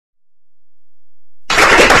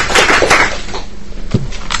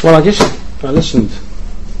Well, I listened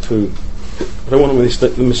to. I don't want to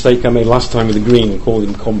make the mistake I made last time with the Green and called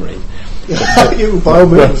him comrade. You, by all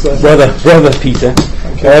means. Brother Peter.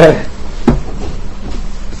 Okay.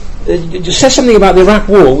 Just said something about the Iraq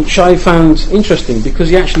War, which I found interesting, because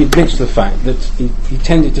he actually admits the fact that he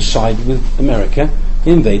tended to side with America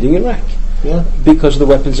in invading Iraq. Yeah. Because of the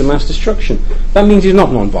weapons of mass destruction. That means he's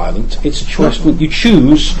not non-violent. It's a choice. You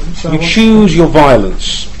choose your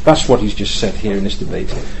violence. That's what he's just said here in this debate.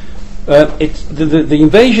 The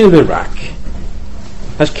invasion of Iraq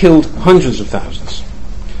has killed hundreds of thousands,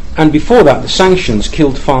 and before that, the sanctions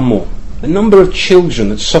killed far more. The number of children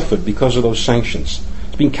that suffered because of those sanctions,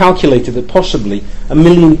 it's been calculated that possibly 1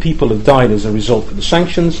 million people have died as a result of the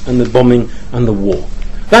sanctions and the bombing and the war.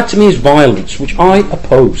 That to me is violence, which I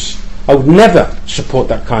oppose. I would never support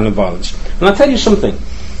that kind of violence. And I'll tell you something.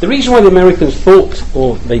 The reason why the Americans thought,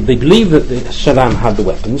 or they believed that Saddam had the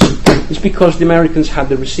weapons, is because the Americans had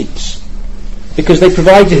the receipts. Because they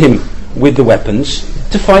provided him with the weapons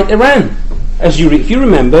to fight Iran. If you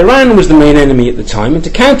remember, Iran was the main enemy at the time, and to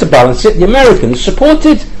counterbalance it, the Americans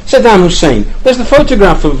supported Saddam Hussein. There's the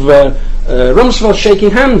photograph of Rumsfeld shaking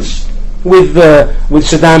hands with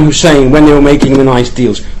Saddam Hussein when they were making the nice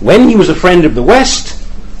deals. When he was a friend of the West,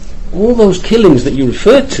 all those killings that you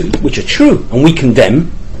referred to, which are true, and we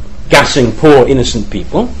condemn, gassing poor innocent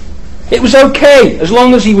people, it was okay, as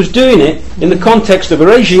long as he was doing it in the context of a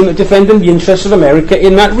regime that defended the interests of America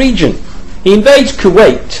in that region. He invades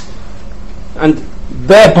Kuwait, and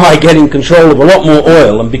thereby getting control of a lot more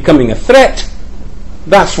oil and becoming a threat.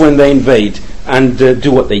 That's when they invade and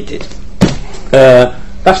do what they did.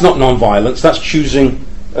 That's not non-violence, that's choosing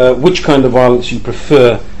which kind of violence you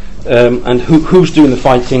prefer, and who's doing the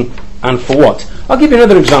fighting and for what. I'll give you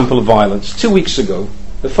another example of violence. 2 weeks ago,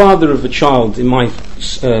 the father of a child in my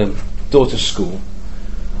daughter's school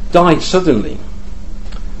died suddenly,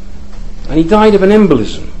 and he died of an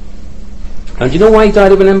embolism. And do you know why he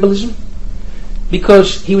died of an embolism?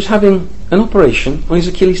 Because he was having an operation on his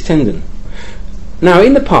Achilles tendon. Now,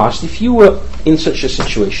 in the past, if you were in such a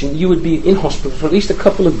situation, you would be in hospital for at least a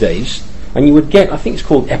couple of days, and you would get, I think it's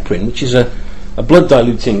called heparin, which is a blood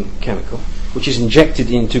diluting chemical, which is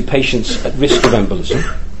injected into patients at risk of embolism,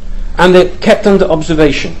 and they're kept under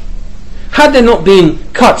observation. Had there not been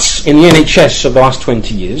cuts in the NHS of the last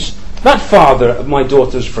 20 years, that father of my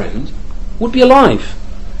daughter's friend would be alive.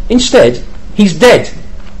 Instead, he's dead,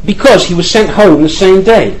 because he was sent home the same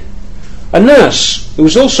day. A nurse, who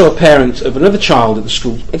was also a parent of another child at the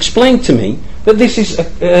school, explained to me that this is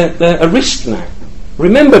a risk now.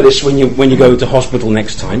 Remember this when you go to hospital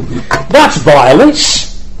next time. That's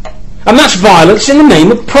violence. And that's violence in the name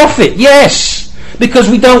of profit, yes. Because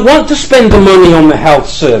we don't want to spend the money on the health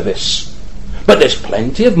service. But there's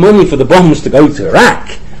plenty of money for the bombs to go to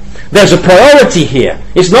Iraq. There's a priority here.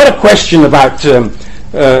 It's not a question about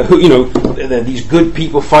these good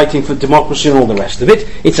people fighting for democracy and all the rest of it.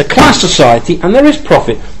 It's a class society, and there is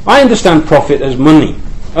profit. I understand profit as money.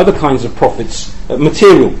 Other kinds of profits,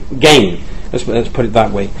 material gain. Let's put it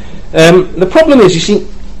that way. The problem is, you see,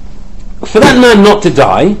 for that man not to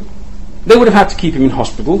die, they would have had to keep him in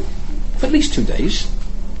hospital for at least 2 days,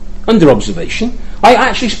 under observation. I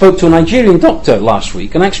actually spoke to a Nigerian doctor last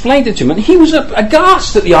week, and I explained it to him, and he was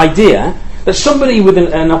aghast at the idea that somebody with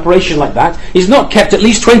an operation like that is not kept at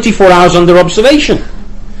least 24 hours under observation.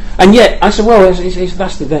 And yet, I said, well,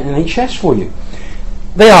 that's the NHS for you.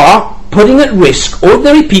 They are putting at risk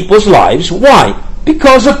ordinary people's lives. Why?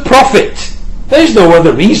 Because of profit. There's no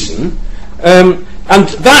other reason. And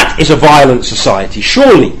that is a violent society.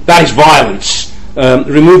 Surely that is violence,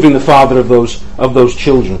 removing the father of those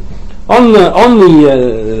children. On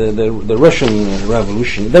the Russian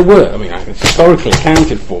Revolution, there were, it's historically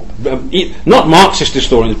accounted for. Not Marxist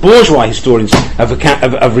historians, bourgeois historians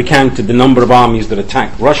have recounted the number of armies that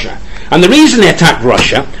attacked Russia. And the reason they attacked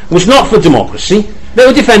Russia was not for democracy. They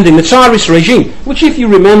were defending the Tsarist regime, which, if you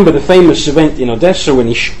remember the famous event in Odessa when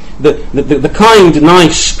the kind,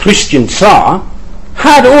 nice Christian Tsar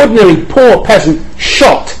had ordinary poor peasant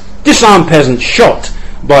shot, disarmed peasant shot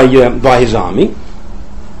by his army.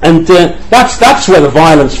 And that's where the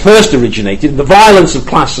violence first originated, the violence of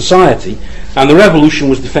class society, and the revolution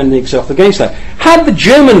was defending itself against that. Had the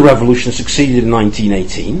German Revolution succeeded in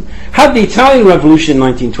 1918, had the Italian Revolution in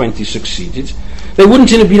 1920 succeeded, they wouldn't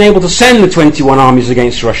have been able to send the 21 armies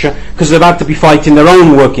against Russia, because they'd had to be fighting their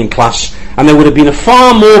own working class, and there would have been a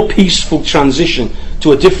far more peaceful transition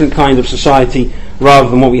to a different kind of society rather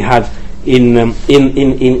than what we had in the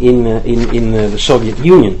Soviet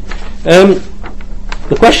Union.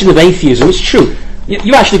 The question of atheism is true.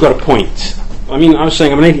 You actually got a point. I was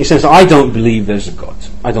saying I'm an atheist in the sense that I don't believe there's a God.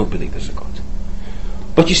 I don't believe there's a God.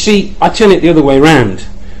 But you see, I turn it the other way round.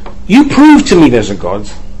 You prove to me there's a God,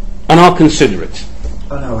 and I'll consider it.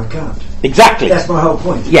 Oh no, I can't. Exactly. That's my whole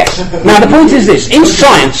point. Yes. Now the point is this: in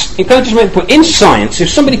science, can I just make the point? In science, if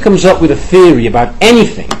somebody comes up with a theory about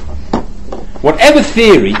anything, whatever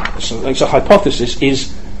theory, so it's a hypothesis,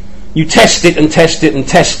 is you test it and test it and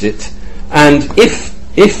test it, and if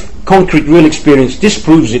concrete real experience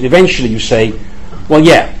disproves it, eventually you say, well,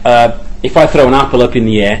 yeah, if I throw an apple up in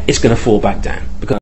the air, it's going to fall back down because